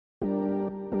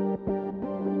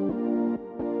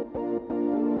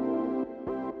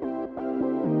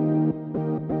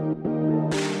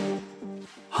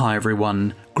Hi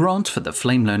everyone, Grant for the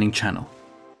Flame Learning channel.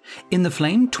 In the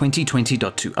Flame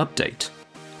 2020.2 update,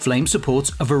 Flame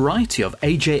supports a variety of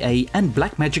AJA and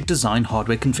Blackmagic Design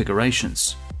hardware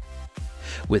configurations.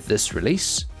 With this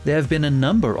release, there have been a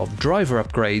number of driver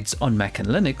upgrades on Mac and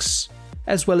Linux,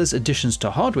 as well as additions to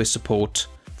hardware support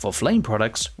for Flame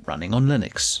products running on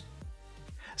Linux.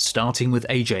 Starting with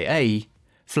AJA,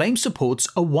 Flame supports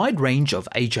a wide range of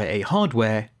AJA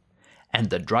hardware, and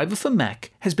the driver for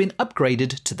Mac has been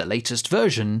upgraded to the latest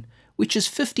version, which is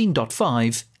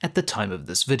 15.5 at the time of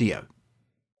this video.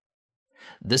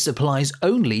 This applies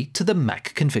only to the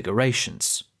Mac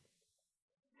configurations.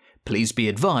 Please be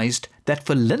advised that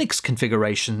for Linux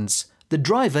configurations, the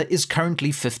driver is currently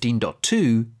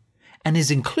 15.2 and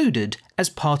is included as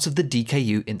part of the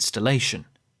DKU installation.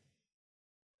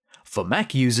 For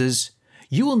Mac users,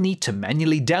 you will need to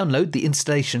manually download the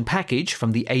installation package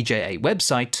from the AJA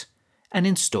website and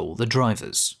install the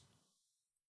drivers.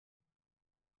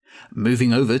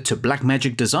 Moving over to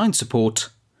Blackmagic Design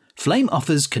support, Flame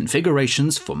offers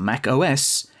configurations for Mac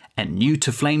OS, and new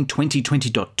to Flame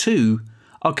 2020.2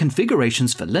 are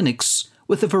configurations for Linux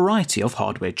with a variety of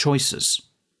hardware choices.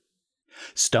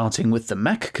 Starting with the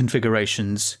Mac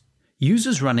configurations,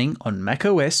 users running on Mac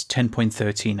OS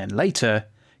 10.13 and later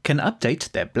can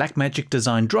update their Blackmagic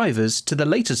Design drivers to the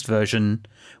latest version,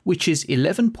 which is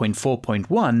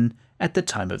 11.4.1 at the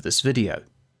time of this video.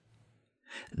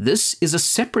 This is a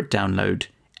separate download,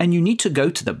 and you need to go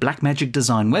to the Blackmagic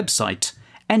Design website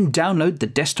and download the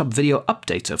desktop video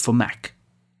updater for Mac.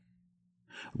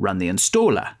 Run the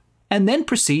installer, and then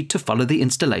proceed to follow the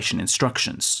installation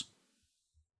instructions.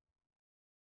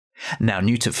 Now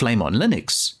new to Flame on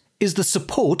Linux is the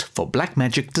support for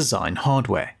Blackmagic Design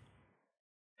hardware.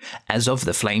 As of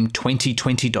the Flame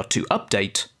 2020.2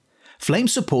 update, Flame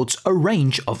supports a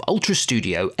range of Ultra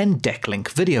Studio and DeckLink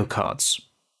video cards.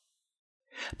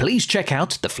 Please check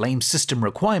out the Flame System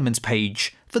Requirements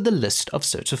page for the list of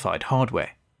certified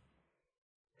hardware.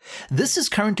 This is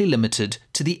currently limited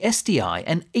to the SDI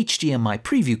and HDMI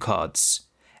preview cards,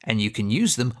 and you can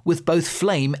use them with both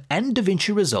Flame and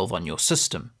DaVinci Resolve on your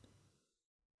system.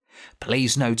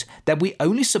 Please note that we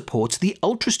only support the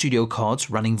Ultra Studio cards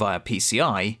running via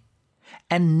PCI,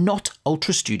 and not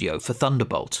Ultra Studio for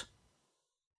Thunderbolt.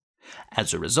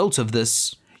 As a result of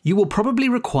this, you will probably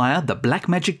require the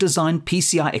Blackmagic Design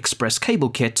PCI Express cable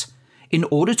kit in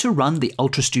order to run the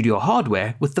Ultra Studio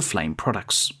hardware with the Flame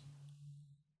products.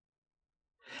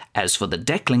 As for the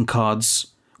DeckLink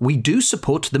cards, we do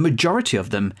support the majority of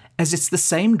them as it's the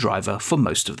same driver for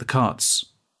most of the cards.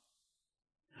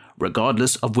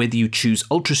 Regardless of whether you choose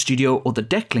Ultra Studio or the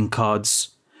DeckLink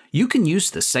cards, you can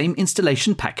use the same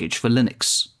installation package for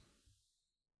Linux.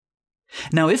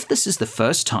 Now, if this is the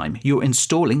first time you're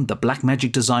installing the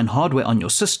Blackmagic Design hardware on your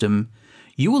system,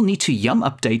 you will need to yum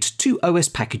update 2 OS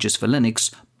packages for Linux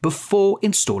before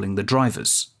installing the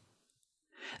drivers.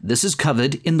 This is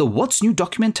covered in the What's New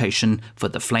documentation for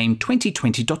the Flame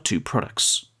 2020.2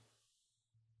 products.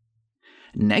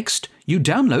 Next, you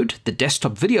download the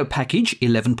desktop video package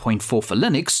 11.4 for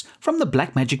Linux from the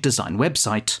Blackmagic Design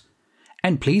website,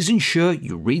 and please ensure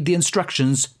you read the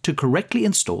instructions to correctly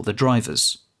install the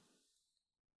drivers.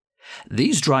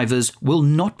 These drivers will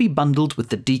not be bundled with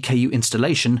the DKU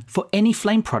installation for any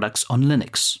Flame products on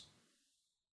Linux.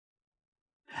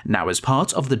 Now, as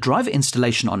part of the driver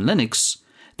installation on Linux,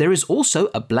 there is also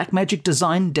a Blackmagic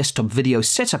Design desktop video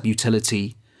setup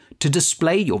utility to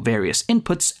display your various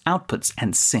inputs, outputs,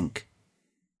 and sync.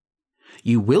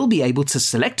 You will be able to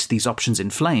select these options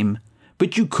in Flame,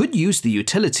 but you could use the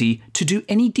utility to do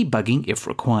any debugging if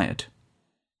required.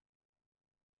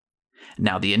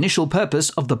 Now, the initial purpose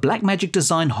of the Blackmagic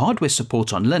Design hardware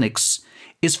support on Linux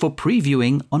is for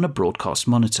previewing on a broadcast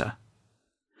monitor.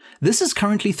 This is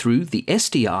currently through the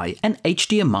SDI and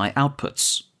HDMI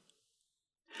outputs.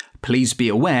 Please be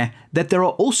aware that there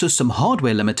are also some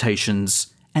hardware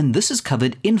limitations, and this is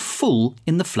covered in full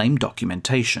in the Flame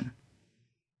documentation.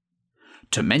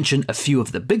 To mention a few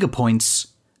of the bigger points,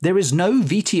 there is no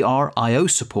VTR I/O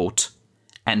support,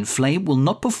 and Flame will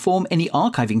not perform any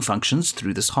archiving functions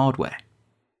through this hardware.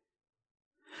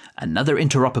 Another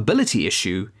interoperability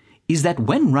issue is that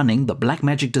when running the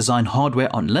Blackmagic Design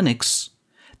hardware on Linux,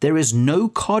 there is no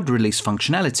card release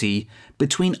functionality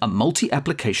between a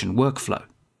multi-application workflow.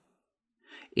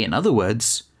 In other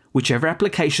words, whichever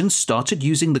application started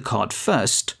using the card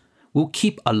first will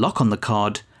keep a lock on the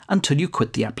card until you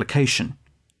quit the application.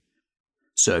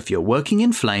 So if you're working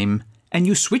in Flame and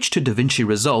you switch to DaVinci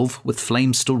Resolve with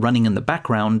Flame still running in the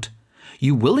background,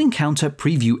 you will encounter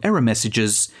preview error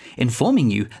messages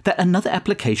informing you that another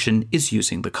application is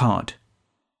using the card.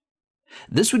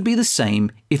 This would be the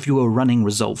same if you were running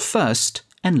Resolve first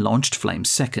and launched Flame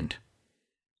second.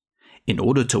 In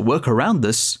order to work around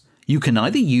this, you can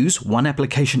either use one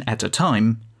application at a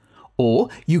time, or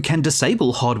you can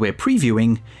disable hardware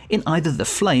previewing in either the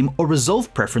Flame or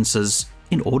Resolve preferences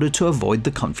in order to avoid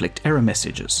the conflict error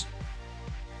messages.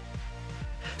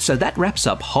 So that wraps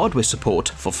up hardware support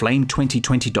for Flame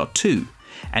 2020.2,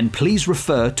 and please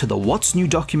refer to the What's New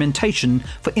documentation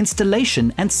for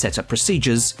installation and setup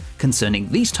procedures concerning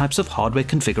these types of hardware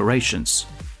configurations.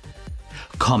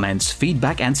 Comments,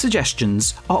 feedback and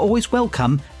suggestions are always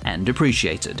welcome and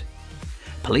appreciated.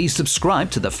 Please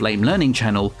subscribe to the Flame Learning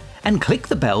channel and click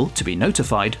the bell to be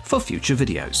notified for future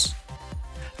videos.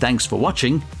 Thanks for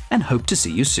watching and hope to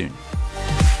see you soon.